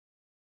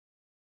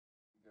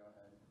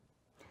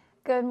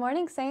Good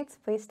morning, Saints.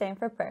 Please stand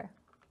for prayer.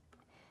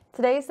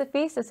 Today is the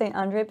feast of St.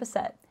 Andre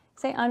Bessette.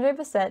 St. Andre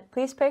Bessette,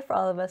 please pray for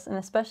all of us and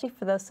especially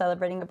for those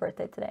celebrating a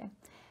birthday today.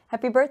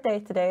 Happy birthday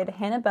today to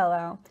Hannah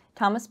Bellow,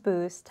 Thomas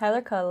Booz,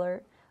 Tyler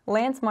Cutler,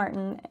 Lance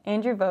Martin,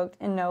 Andrew Vogt,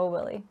 and Noah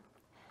Willie.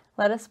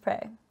 Let us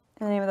pray.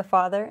 In the name of the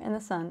Father, and the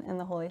Son, and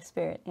the Holy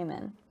Spirit.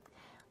 Amen.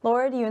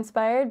 Lord, you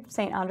inspired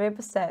St. Andre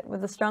Bessette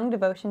with a strong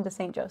devotion to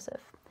St. Joseph.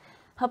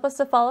 Help us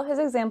to follow his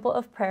example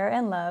of prayer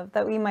and love,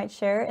 that we might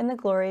share in the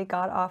glory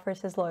God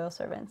offers his loyal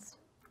servants.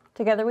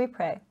 Together we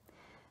pray.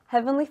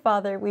 Heavenly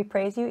Father, we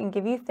praise you and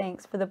give you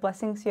thanks for the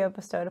blessings you have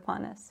bestowed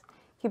upon us.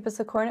 Keep us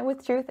accordant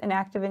with truth and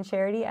active in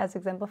charity, as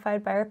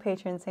exemplified by our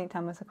patron, St.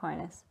 Thomas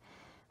Aquinas.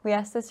 We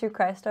ask this through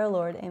Christ our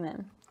Lord.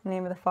 Amen. In the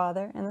name of the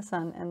Father, and the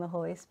Son, and the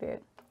Holy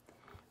Spirit.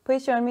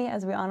 Please join me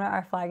as we honor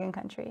our flag and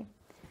country.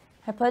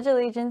 I pledge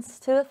allegiance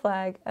to the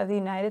flag of the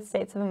United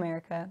States of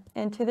America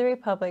and to the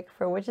republic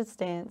for which it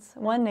stands,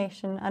 one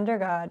nation, under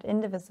God,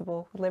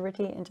 indivisible, with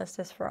liberty and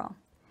justice for all.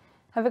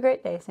 Have a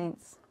great day,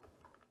 Saints.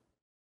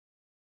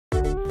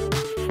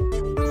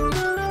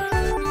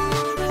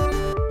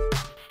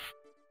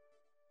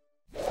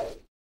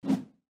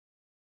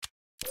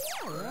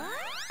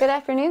 Good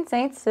afternoon,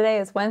 Saints. Today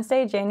is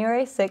Wednesday,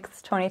 January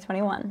 6th,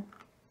 2021.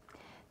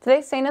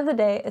 Today's saint of the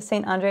day is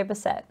St. Andre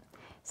Bessette.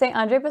 St.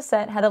 Andre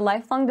Bessette had a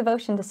lifelong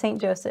devotion to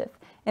St. Joseph,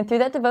 and through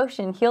that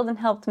devotion healed and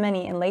helped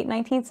many in late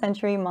 19th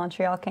century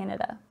Montreal,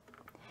 Canada.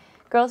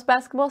 Girls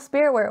basketball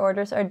spirit wear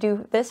orders are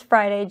due this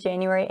Friday,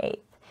 January 8th.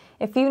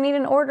 If you need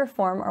an order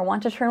form or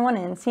want to turn one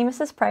in, see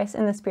Mrs. Price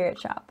in the spirit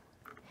shop.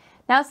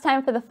 Now it's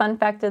time for the fun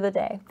fact of the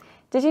day.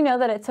 Did you know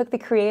that it took the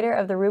creator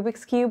of the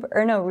Rubik's Cube,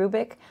 Erno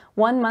Rubik,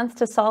 1 month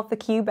to solve the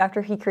cube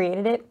after he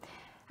created it?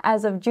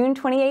 As of June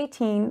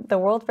 2018, the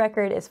world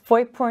record is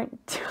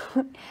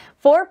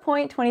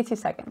 4.22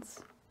 seconds.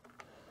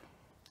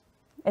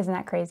 Isn't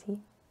that crazy?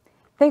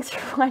 Thanks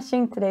for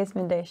watching today's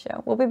Midday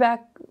Show. We'll be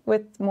back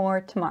with more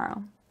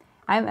tomorrow.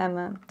 I'm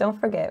Emma. Don't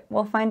forget,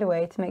 we'll find a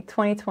way to make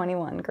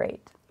 2021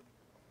 great.